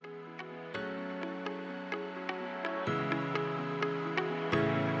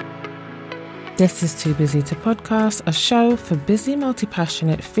This is Too Busy to Podcast, a show for busy,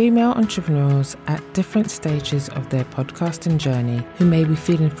 multi-passionate female entrepreneurs at different stages of their podcasting journey who may be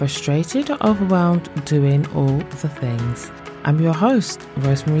feeling frustrated or overwhelmed doing all the things. I'm your host,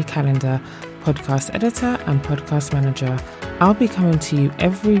 Rosemary Calendar, podcast editor and podcast manager. I'll be coming to you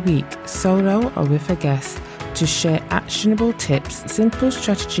every week, solo or with a guest, to share actionable tips, simple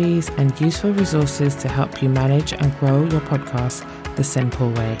strategies, and useful resources to help you manage and grow your podcast the simple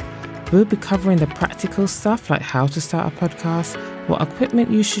way. We'll be covering the practical stuff like how to start a podcast, what equipment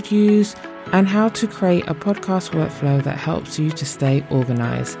you should use, and how to create a podcast workflow that helps you to stay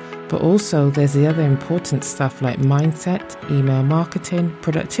organized. But also there's the other important stuff like mindset, email marketing,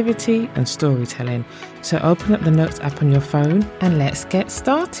 productivity, and storytelling. So open up the Notes app on your phone and let's get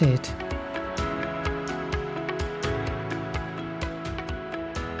started.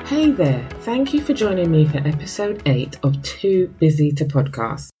 Hey there, thank you for joining me for episode 8 of Too Busy to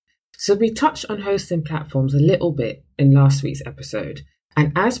Podcast. So we touched on hosting platforms a little bit in last week's episode.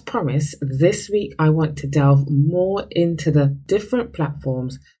 And as promised, this week I want to delve more into the different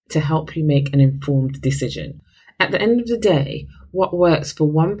platforms to help you make an informed decision. At the end of the day, what works for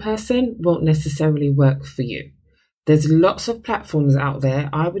one person won't necessarily work for you. There's lots of platforms out there.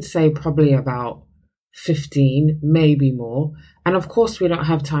 I would say probably about 15, maybe more. And of course, we don't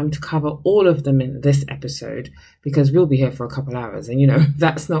have time to cover all of them in this episode because we'll be here for a couple hours. And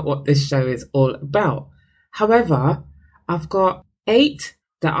that's not what this show is all about. However, I've got 8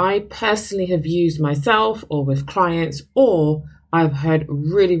 that I personally have used myself or with clients, or I've heard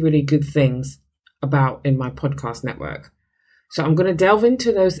really, really good things about in my podcast network. So I'm going to delve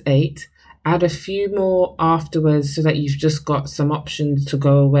into those 8, add a few more afterwards so that you've just got some options to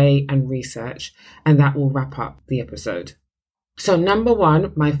go away and research, and that will wrap up the episode. So number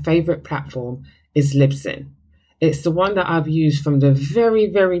 1, my favorite platform is Libsyn. It's the one that I've used from the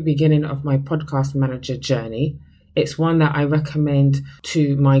very, very beginning of my podcast manager journey. It's one that I recommend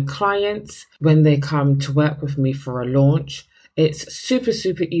to my clients when they come to work with me for a launch. It's super,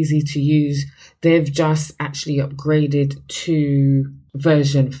 super easy to use. They've just actually upgraded to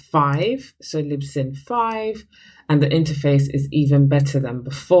version 5, so Libsyn 5, and the interface is even better than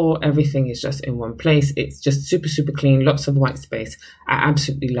before. Everything is just in one place. It's just super, super clean, lots of white space. I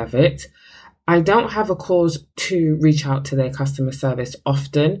absolutely love it. I don't have a cause to reach out to their customer service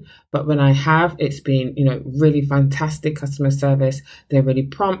often, but when I have, it's been, really fantastic customer service. They're really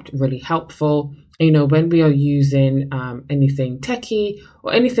prompt, really helpful. When we are using anything techie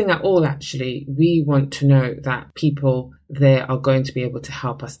or anything at all, actually, we want to know that people there are going to be able to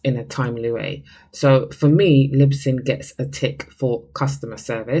help us in a timely way. So for me, Libsyn gets a tick for customer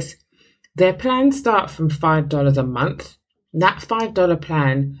service. Their plans start from $5 a month. That $5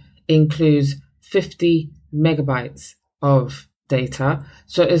 plan includes 50 megabytes of data.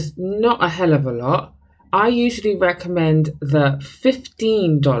 So it's not a hell of a lot. I usually recommend the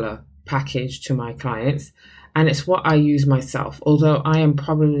 $15 package to my clients, and it's what I use myself, although I am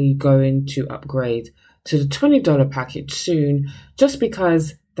probably going to upgrade to the $20 package soon, just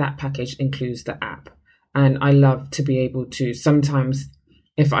because that package includes the app. And I love to be able to, sometimes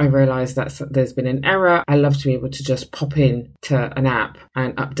if I realize that there's been an error, I love to be able to just pop in to an app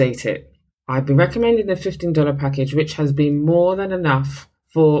and update it. I've been recommending the $15 package, which has been more than enough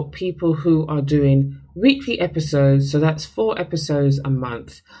for people who are doing weekly episodes. So that's 4 episodes a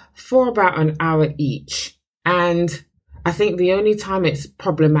month for about an hour each. And I think the only time it's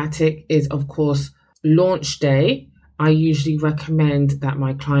problematic is, of course, launch day. I usually recommend that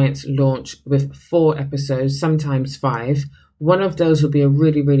my clients launch with 4 episodes, sometimes 5. One of those will be a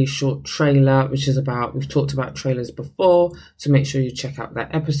really, really short trailer, which is we've talked about trailers before, so make sure you check out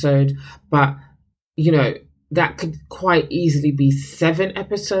that episode. But, that could quite easily be 7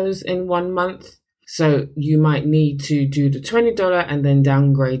 episodes in 1 month. So you might need to do the $20 and then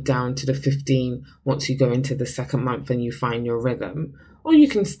downgrade down to the $15 once you go into the second month and you find your rhythm. Or you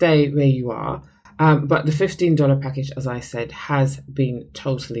can stay where you are. But the $15 package, as I said, has been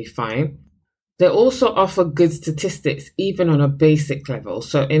totally fine. They also offer good statistics, even on a basic level.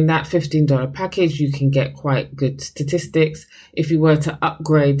 So in that $15 package, you can get quite good statistics. If you were to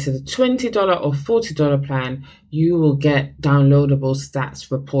upgrade to the $20 or $40 plan, you will get downloadable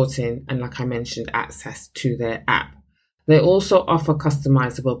stats reporting and, like I mentioned, access to their app. They also offer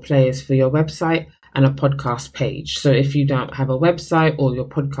customizable players for your website and a podcast page. So if you don't have a website or your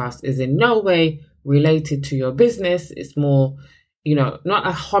podcast is in no way related to your business, it's more, not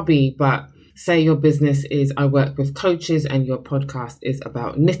a hobby, but say your business is, I work with coaches and your podcast is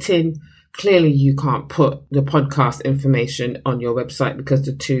about knitting. Clearly, you can't put the podcast information on your website because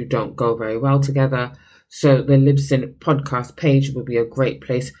the two don't go very well together. So the Libsyn podcast page will be a great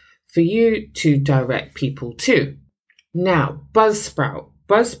place for you to direct people to. Now, Buzzsprout.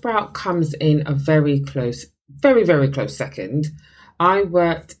 Buzzsprout comes in a very, very close second. I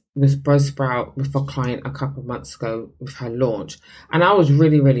worked with Buzzsprout with a client a couple of months ago with her launch, and I was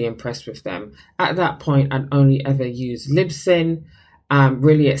really impressed with them. At that point, I'd only ever used Libsyn.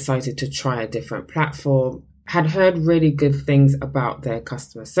 Really excited to try a different platform. Had heard really good things about their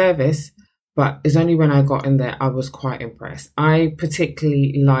customer service, but it's only when I got in there I was quite impressed. I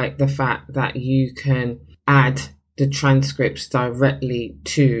particularly like the fact that you can add the transcripts directly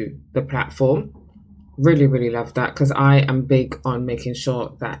to the platform. Really love that, because I am big on making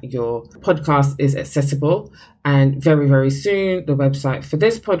sure that your podcast is accessible. And very soon, the website for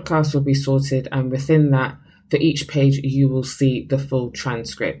this podcast will be sorted. And within that, for each page, you will see the full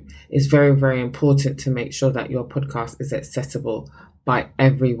transcript. It's very important to make sure that your podcast is accessible by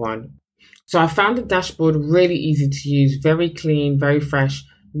everyone. So I found the dashboard really easy to use, very clean, very fresh,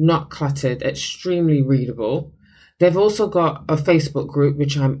 not cluttered, extremely readable. They've also got a Facebook group,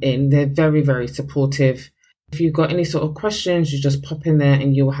 which I'm in. They're very supportive. If you've got any sort of questions, you just pop in there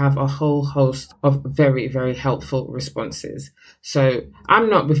and you'll have a whole host of very helpful responses. So I'm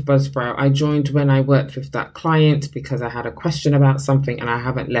not with Buzzsprout. I joined when I worked with that client because I had a question about something, and I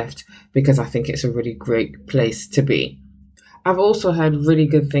haven't left because I think it's a really great place to be. I've also heard really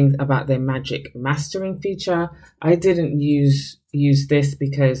good things about their magic mastering feature. I didn't use this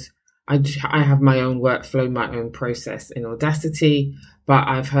because I have my own workflow, my own process in Audacity, but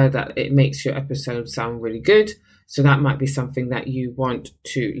I've heard that it makes your episodes sound really good. So that might be something that you want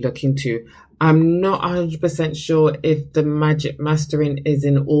to look into. I'm not 100% sure if the magic mastering is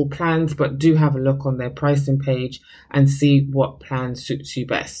in all plans, but do have a look on their pricing page and see what plan suits you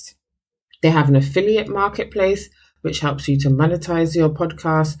best. They have an affiliate marketplace, which helps you to monetize your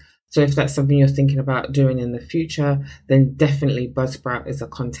podcast. So if that's something you're thinking about doing in the future, then definitely Buzzsprout is a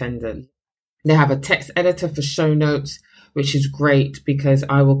contender. They have a text editor for show notes, which is great because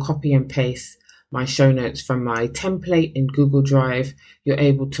I will copy and paste my show notes from my template in Google Drive. You're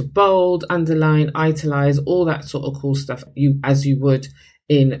able to bold, underline, italize, all that sort of cool stuff as you would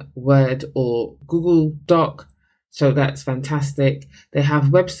in Word or Google Doc. So that's fantastic. They have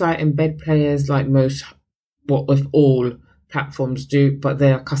website embed players like with all platforms do, but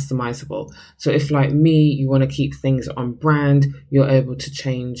they are customizable. So if, like me, you want to keep things on brand, you're able to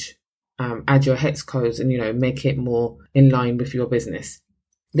change, add your hex codes and, make it more in line with your business.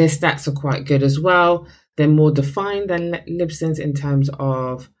 Their stats are quite good as well. They're more defined than Libsyn's in terms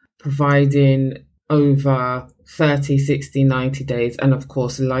of providing over 30, 60, 90 days, and of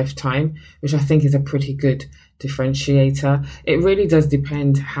course lifetime, which I think is a pretty good differentiator. It really does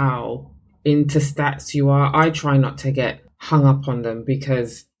depend how into stats you are. I try not to get hung up on them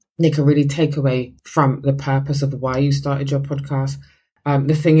because they can really take away from the purpose of why you started your podcast.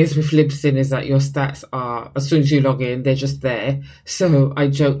 The thing is with Libsyn is that your stats are, as soon as you log in, they're just there. So I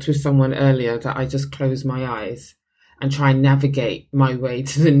joked with someone earlier that I just close my eyes and try and navigate my way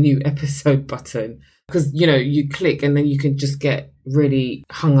to the new episode button. Because, you click and then you can just get really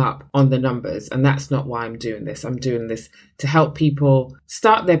hung up on the numbers. And that's not why I'm doing this. I'm doing this to help people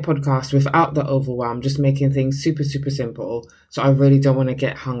start their podcast without the overwhelm, just making things super simple. So I really don't want to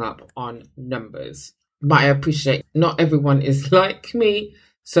get hung up on numbers. But I appreciate not everyone is like me.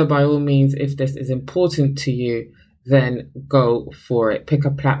 So by all means, if this is important to you, then go for it. Pick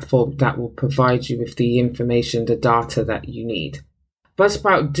a platform that will provide you with the information, the data that you need.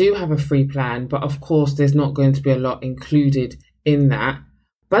 Buzzsprout do have a free plan, but of course there's not going to be a lot included in that.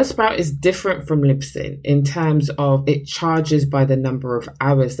 Buzzsprout is different from Libsyn in terms of it charges by the number of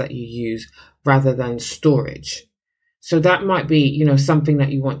hours that you use rather than storage. So that might be, something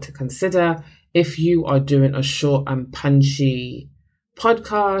that you want to consider if you are doing a short and punchy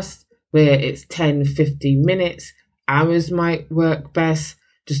podcast where it's 10, 15 minutes. Hours might work best.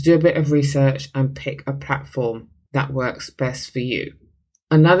 Just do a bit of research and pick a platform that works best for you.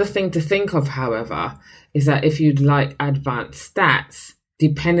 Another thing to think of, however, is that if you'd like advanced stats,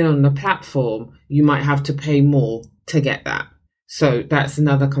 depending on the platform, you might have to pay more to get that. So that's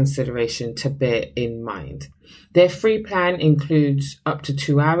another consideration to bear in mind. Their free plan includes up to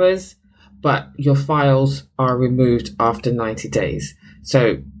 2 hours, but your files are removed after 90 days.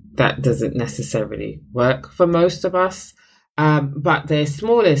 So that doesn't necessarily work for most of us. But their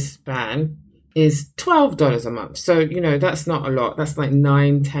smallest plan is $12 a month. So, that's not a lot. That's like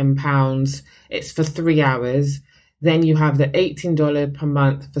 £9-10. It's for 3 hours. Then you have the $18 per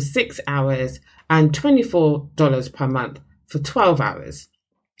month for 6 hours and $24 per month for 12 hours.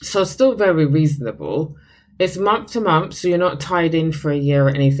 So still very reasonable. It's month to month, so you're not tied in for a year or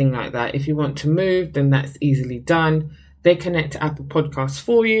anything like that. If you want to move, then that's easily done. They connect to Apple Podcasts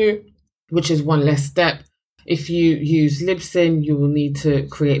for you. which is one less step. If you use Libsyn, you will need to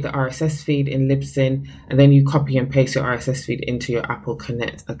create the RSS feed in Libsyn, and then you copy and paste your RSS feed into your Apple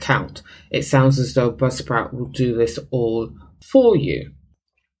Connect account. It sounds as though Buzzsprout will do this all for you.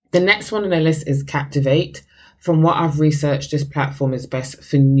 The next one on the list is Captivate. From what I've researched, this platform is best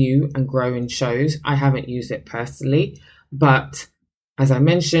for new and growing shows. I haven't used it personally, but as I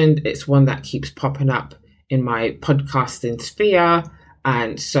mentioned, it's one that keeps popping up in my podcasting sphere.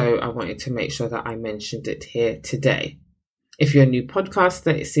 And so I wanted to make sure that I mentioned it here today. If you're a new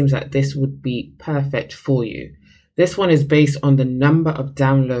podcaster, it seems like this would be perfect for you. This one is based on the number of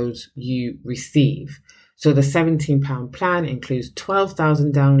downloads you receive. So the £17 plan includes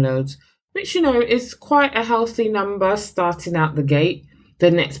 12,000 downloads, which, is quite a healthy number starting out the gate.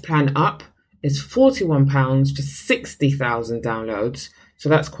 The next plan up is £41 for 60,000 downloads. So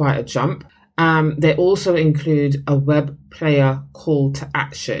that's quite a jump. They also include a web player call to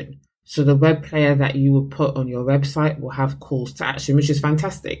action. So the web player that you will put on your website will have calls to action, which is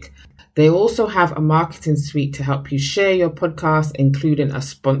fantastic. They also have a marketing suite to help you share your podcast, including a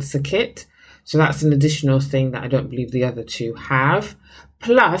sponsor kit. So that's an additional thing that I don't believe the other two have.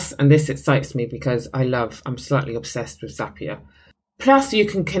 Plus, and this excites me because I'm slightly obsessed with Zapier. Plus, you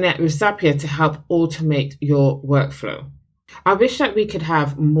can connect with Zapier to help automate your workflow. I wish that we could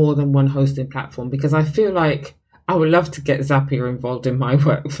have more than one hosting platform because I feel like I would love to get Zapier involved in my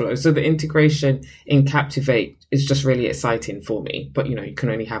workflow. So the integration in Captivate is just really exciting for me. But, you can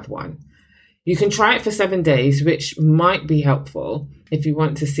only have one. You can try it for 7 days, which might be helpful if you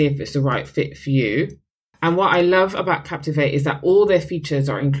want to see if it's the right fit for you. And what I love about Captivate is that all their features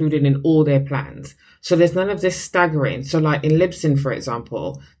are included in all their plans. So there's none of this staggering. So like in Libsyn, for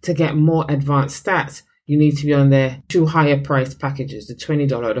example, to get more advanced stats, you need to be on their two higher priced packages, the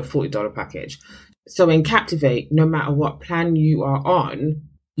 $20 or the $40 package. So in Captivate, no matter what plan you are on,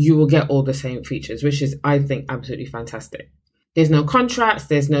 you will get all the same features, which is, I think, absolutely fantastic. There's no contracts,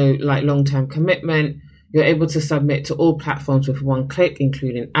 there's no long-term commitment. You're able to submit to all platforms with one click,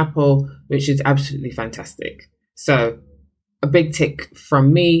 including Apple, which is absolutely fantastic. So a big tick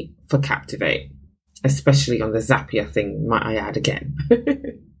from me for Captivate, especially on the Zapier thing, might I add again.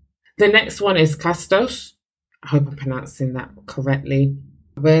 The next one is Castos. I hope I'm pronouncing that correctly.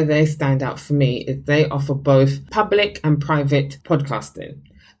 Where they stand out for me is they offer both public and private podcasting.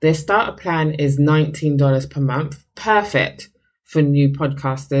 Their starter plan is $19 per month, perfect for new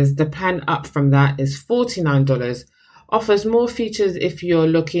podcasters. The plan up from that is $49, offers more features if you're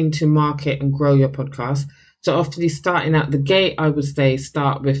looking to market and grow your podcast. So after starting out the gate, I would say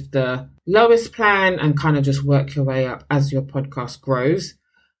start with the lowest plan and kind of just work your way up as your podcast grows.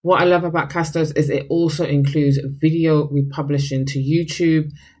 What I love about Castos is it also includes video republishing to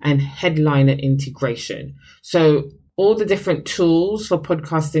YouTube and headliner integration. So all the different tools for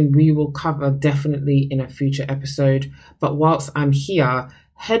podcasting we will cover definitely in a future episode. But whilst I'm here,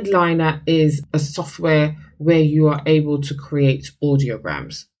 Headliner is a software where you are able to create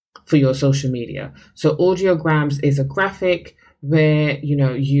audiograms for your social media. So audiograms is a graphic where,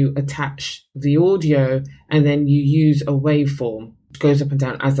 you attach the audio and then you use a waveform. It goes up and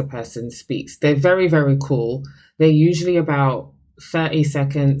down as the person speaks. They're very, very cool. They're usually about 30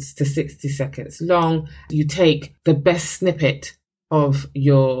 seconds to 60 seconds long. You take the best snippet of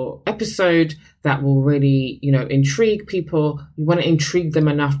your episode that will really, intrigue people. You want to intrigue them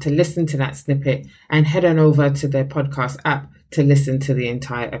enough to listen to that snippet and head on over to their podcast app to listen to the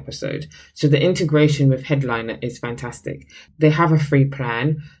entire episode. So the integration with Headliner is fantastic. They have a free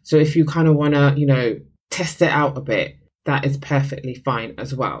plan. So if you kind of want to, test it out a bit, that is perfectly fine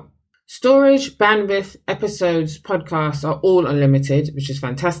as well. Storage, bandwidth, episodes, podcasts are all unlimited, which is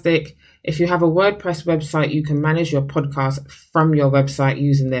fantastic. If you have a WordPress website, you can manage your podcast from your website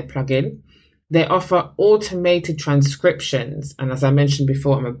using their plugin. They offer automated transcriptions. And as I mentioned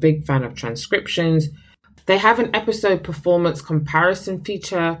before, I'm a big fan of transcriptions. They have an episode performance comparison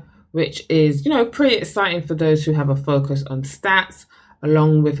feature, which is, pretty exciting for those who have a focus on stats,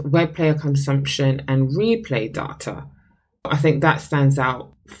 along with web player consumption and replay data. I think that stands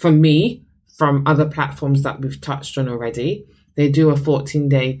out for me from other platforms that we've touched on already. They do a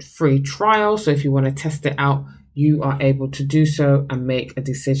 14-day free trial. So if you want to test it out, you are able to do so and make a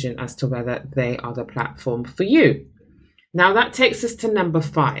decision as to whether they are the platform for you. Now that takes us to number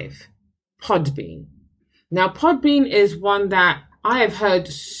 5, Podbean. Now Podbean is one that I have heard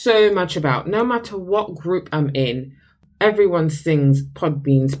so much about. No matter what group I'm in, everyone sings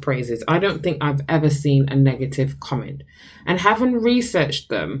Podbean's praises. I don't think I've ever seen a negative comment. And having researched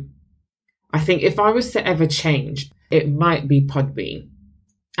them, I think if I was to ever change, it might be Podbean.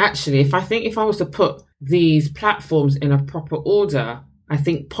 Actually, if I was to put these platforms in a proper order, I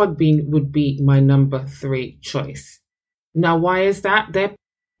think Podbean would be my number 3 choice. Now, why is that? They're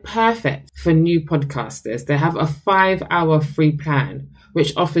perfect for new podcasters. They have a 5-hour free plan,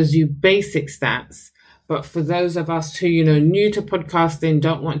 which offers you basic stats. But for those of us who, new to podcasting,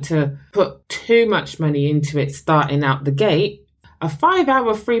 don't want to put too much money into it starting out the gate, a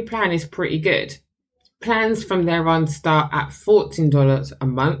 5-hour free plan is pretty good. Plans from there on start at $14 a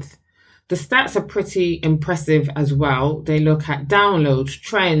month. The stats are pretty impressive as well. They look at downloads,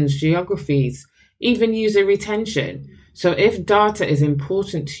 trends, geographies, even user retention. So if data is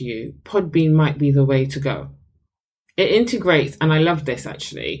important to you, Podbean might be the way to go. It integrates, and I love this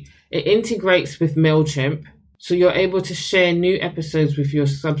actually, it integrates with MailChimp, so you're able to share new episodes with your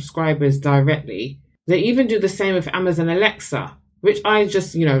subscribers directly. They even do the same with Amazon Alexa, which I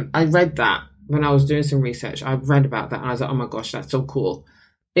just, I read that when I was doing some research. I read about that and I was like, oh my gosh, that's so cool.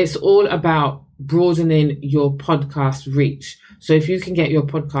 It's all about broadening your podcast reach. So if you can get your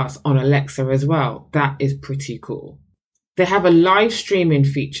podcast on Alexa as well, that is pretty cool. They have a live streaming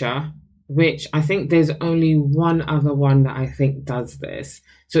feature, which I think there's only one other one that I think does this.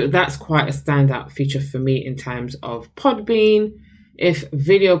 So that's quite a standout feature for me in terms of Podbean. If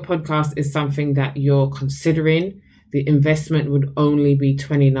video podcast is something that you're considering, the investment would only be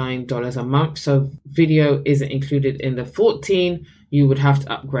 $29 a month. So video isn't included in the 14. You would have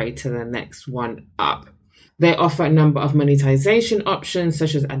to upgrade to the next one up. They offer a number of monetization options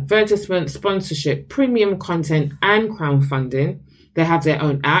such as advertisement, sponsorship, premium content, and crowdfunding. They have their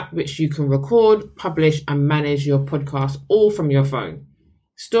own app, which you can record, publish, and manage your podcast all from your phone.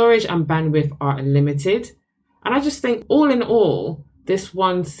 Storage and bandwidth are unlimited. And I just think all in all, this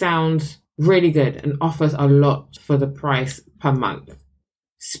one sounds really good and offers a lot for the price per month.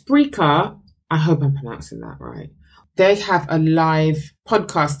 Spreaker, I hope I'm pronouncing that right. They have a live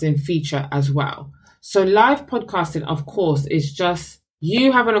podcasting feature as well. So live podcasting, of course, is just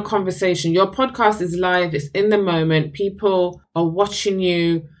you having a conversation. Your podcast is live. It's in the moment. People are watching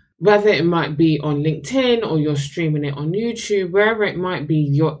you, whether it might be on LinkedIn or you're streaming it on YouTube, wherever it might be,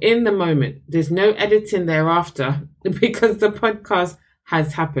 you're in the moment. There's no editing thereafter because the podcast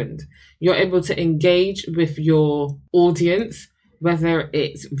has happened. You're able to engage with your audience, whether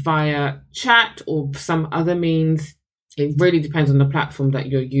it's via chat or some other means. It really depends on the platform that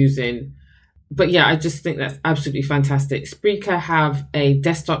you're using. But yeah, I just think that's absolutely fantastic. Spreaker have a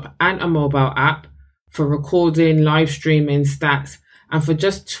desktop and a mobile app for recording, live streaming, stats. And for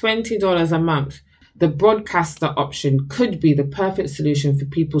just $20 a month, the broadcaster option could be the perfect solution for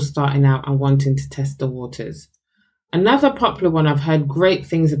people starting out and wanting to test the waters. Another popular one I've heard great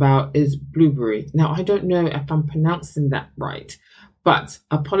things about is Blubrry. Now, I don't know if I'm pronouncing that right, but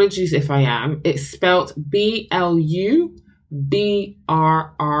apologies if I am. It's spelled Blubrry.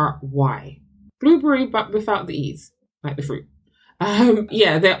 Blueberry, but without the E's, like the fruit.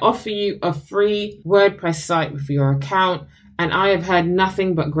 They offer you a free WordPress site with your account. And I have heard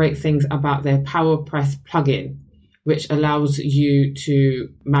nothing but great things about their PowerPress plugin, which allows you to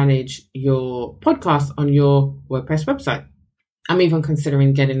manage your podcast on your WordPress website. I'm even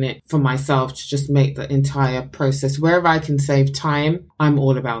considering getting it for myself to just make the entire process. Wherever I can save time, I'm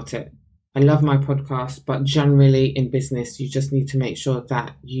all about it. I love my podcast, but generally in business, you just need to make sure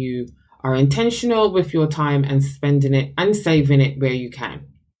that you are intentional with your time and spending it and saving it where you can.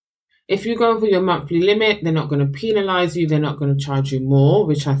 If you go over your monthly limit, they're not going to penalize you. They're not going to charge you more,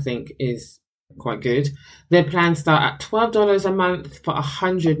 which I think is quite good. Their plans start at $12 a month for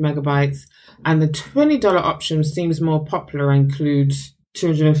 100 megabytes. And the $20 option seems more popular and includes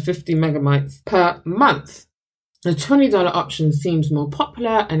 250 megabytes per month. The $20 option seems more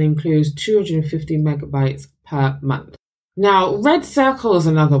popular and includes 250 megabytes per month. Now, Red Circle is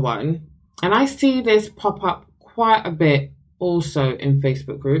another one. And I see this pop up quite a bit also in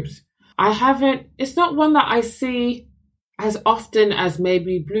Facebook groups. It's not one that I see as often as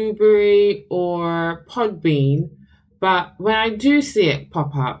maybe Blueberry or Podbean, but when I do see it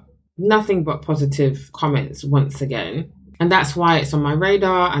pop up, nothing but positive comments once again. And that's why it's on my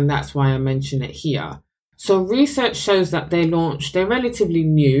radar and that's why I mention it here. So research shows that they're relatively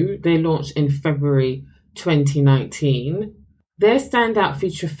new. They launched in February 2019. Their standout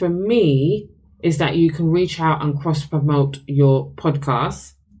feature for me is that you can reach out and cross-promote your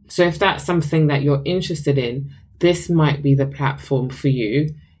podcast. So if that's something that you're interested in, this might be the platform for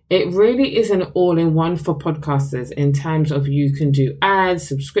you. It really is an all-in-one for podcasters in terms of you can do ads,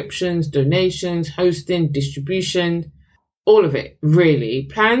 subscriptions, donations, hosting, distribution, all of it, really.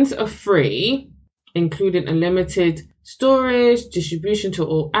 Plans are free, including unlimited storage, distribution to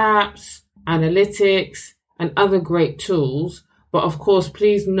all apps, analytics, and other great tools. But of course,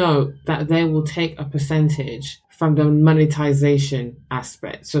 please note that they will take a percentage from the monetization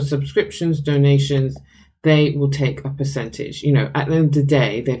aspect. So subscriptions, donations, they will take a percentage. You know, at the end of the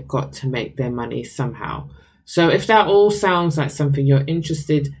day, they've got to make their money somehow. So if that all sounds like something you're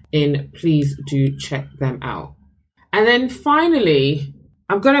interested in, please do check them out. And then finally,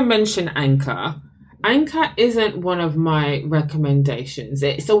 I'm going to mention Anchor. Anchor isn't one of my recommendations.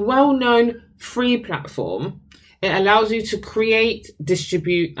 It's a well-known free platform. It allows you to create,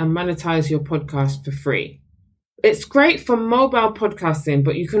 distribute, and monetize your podcast for free. It's great for mobile podcasting,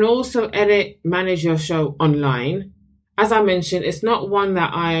 but you can also edit, manage your show online. As I mentioned, it's not one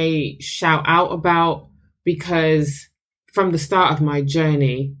that I shout out about because from the start of my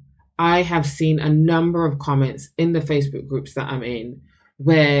journey, I have seen a number of comments in the Facebook groups that I'm in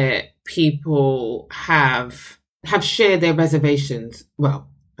where people have shared their reservations. Well,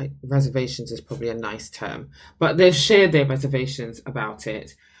 reservations is probably a nice term, but they've shared their reservations about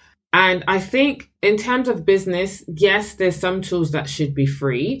it. And I think in terms of business, yes, there's some tools that should be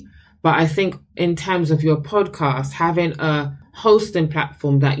free, but I think in terms of your podcast, having a hosting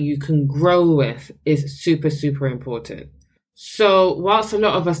platform that you can grow with is super, super important. So whilst a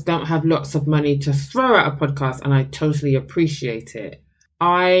lot of us don't have lots of money to throw at a podcast, and I totally appreciate it,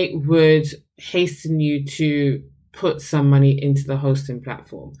 I would hasten you to put some money into the hosting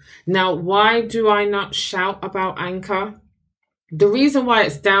platform. Now, why do I not shout about Anchor? The reason why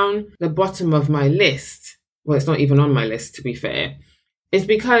it's down the bottom of my list, well, it's not even on my list to be fair, is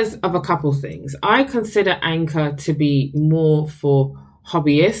because of a couple things. I consider Anchor to be more for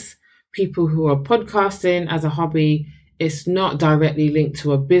hobbyists, people who are podcasting as a hobby. It's not directly linked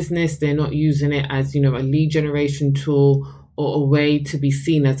to a business. They're not using it as, a lead generation tool or a way to be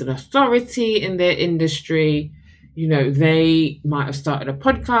seen as an authority in their industry. They might have started a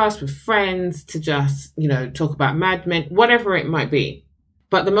podcast with friends to just, talk about Mad Men, whatever it might be.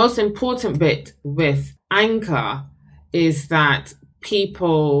 But the most important bit with Anchor is that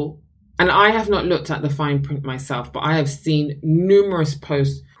people, and I have not looked at the fine print myself, but I have seen numerous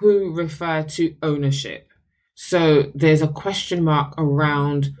posts who refer to ownership. So there's a question mark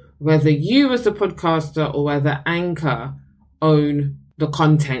around whether you as the podcaster or whether Anchor own the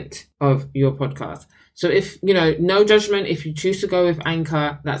content of your podcast. So if, no judgment, if you choose to go with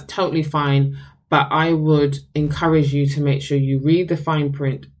Anchor, that's totally fine. But I would encourage you to make sure you read the fine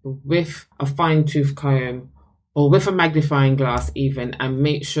print with a fine tooth comb or with a magnifying glass even, and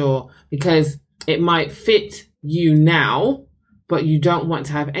make sure, because it might fit you now, but you don't want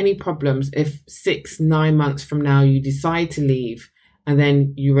to have any problems if 6-9 months from now you decide to leave and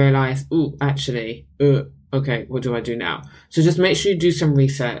then you realize, okay, what do I do now? So just make sure you do some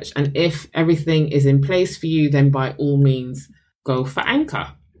research. And if everything is in place for you, then by all means, go for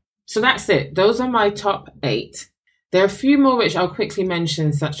Anchor. So that's it. Those are my top 8. There are a few more which I'll quickly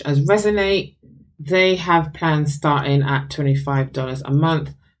mention, such as Resonate. They have plans starting at $25 a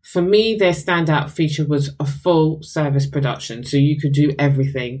month. For me, their standout feature was a full service production. So you could do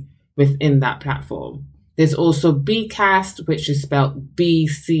everything within that platform. There's also Bcast, which is spelled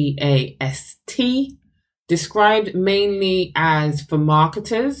BCAST. Described mainly as for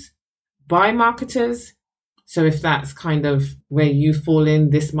marketers, by marketers. So if that's kind of where you fall in,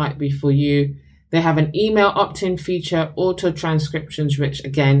 this might be for you. They have an email opt-in feature, auto transcriptions, which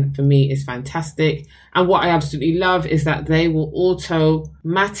again, for me is fantastic. And what I absolutely love is that they will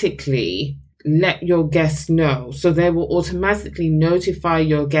automatically let your guests know. So they will automatically notify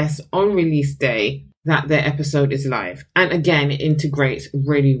your guests on release day that their episode is live. And again, it integrates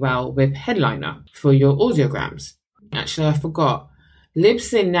really well with Headliner for your audiograms. Actually, I forgot.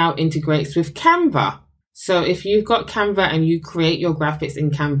 Libsyn now integrates with Canva. So if you've got Canva and you create your graphics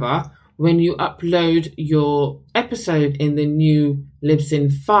in Canva, when you upload your episode in the new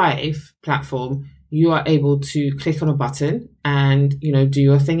Libsyn 5 platform, you are able to click on a button and, do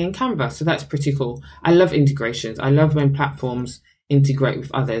your thing in Canva. So that's pretty cool. I love integrations. I love when platforms integrate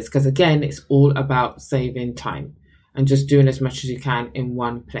with others, because again, it's all about saving time and just doing as much as you can in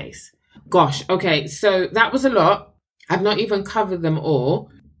one place. Gosh, okay, so that was a lot. I've not even covered them all,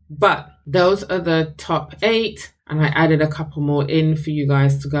 but those are the top 8, and I added a couple more in for you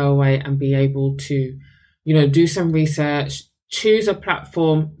guys to go away and be able to, do some research, choose a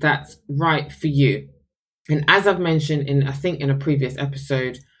platform that's right for you. And as I've mentioned in a previous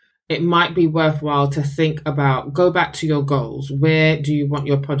episode, it might be worthwhile to think about, go back to your goals. Where do you want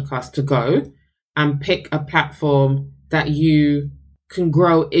your podcast to go? And pick a platform that you can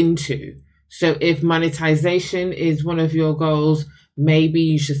grow into. So if monetization is one of your goals, maybe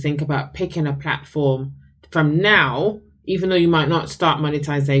you should think about picking a platform from now, even though you might not start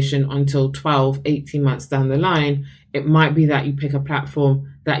monetization until 12, 18 months down the line. It might be that you pick a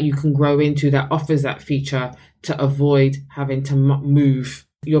platform that you can grow into that offers that feature to avoid having to move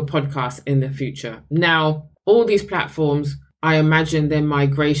your podcast in the future. Now, all these platforms, I imagine their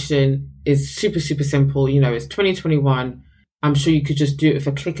migration is super, super simple. It's 2021. I'm sure you could just do it with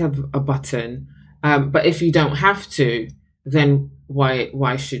a click of a button. But if you don't have to, then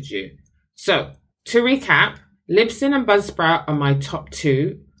why should you? So to recap, Libsyn and Buzzsprout are my top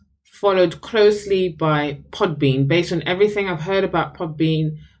two, followed closely by Podbean. Based on everything I've heard about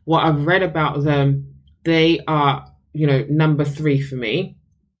Podbean, what I've read about them, they are, number 3 for me.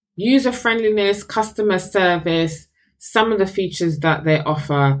 User friendliness, customer service, some of the features that they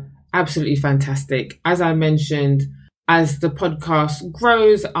offer, absolutely fantastic. As I mentioned, as the podcast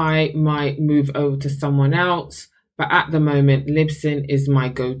grows, I might move over to someone else. But at the moment, Libsyn is my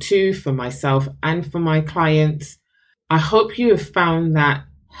go-to for myself and for my clients. I hope you have found that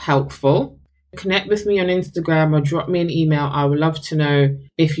helpful. Connect with me on Instagram or drop me an email. I would love to know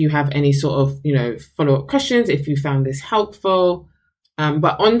if you have any sort of, follow-up questions, if you found this helpful.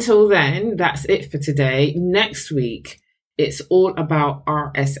 But until then, that's it for today. Next week, it's all about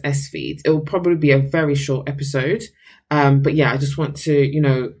RSS feeds. It will probably be a very short episode. But yeah, I just want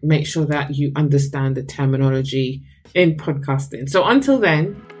to, make sure that you understand the terminology in podcasting. So until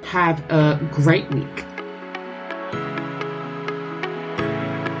then, have a great week.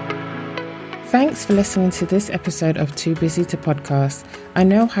 Thanks for listening to this episode of Too Busy to Podcast. I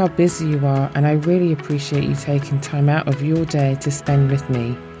know how busy you are, and I really appreciate you taking time out of your day to spend with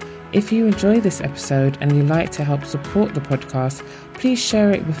me. If you enjoy this episode and you'd like to help support the podcast, please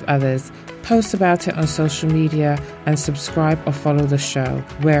share it with others, post about it on social media, and subscribe or follow the show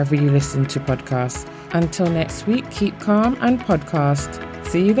wherever you listen to podcasts. Until next week, keep calm and podcast.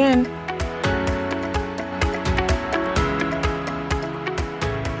 See you then.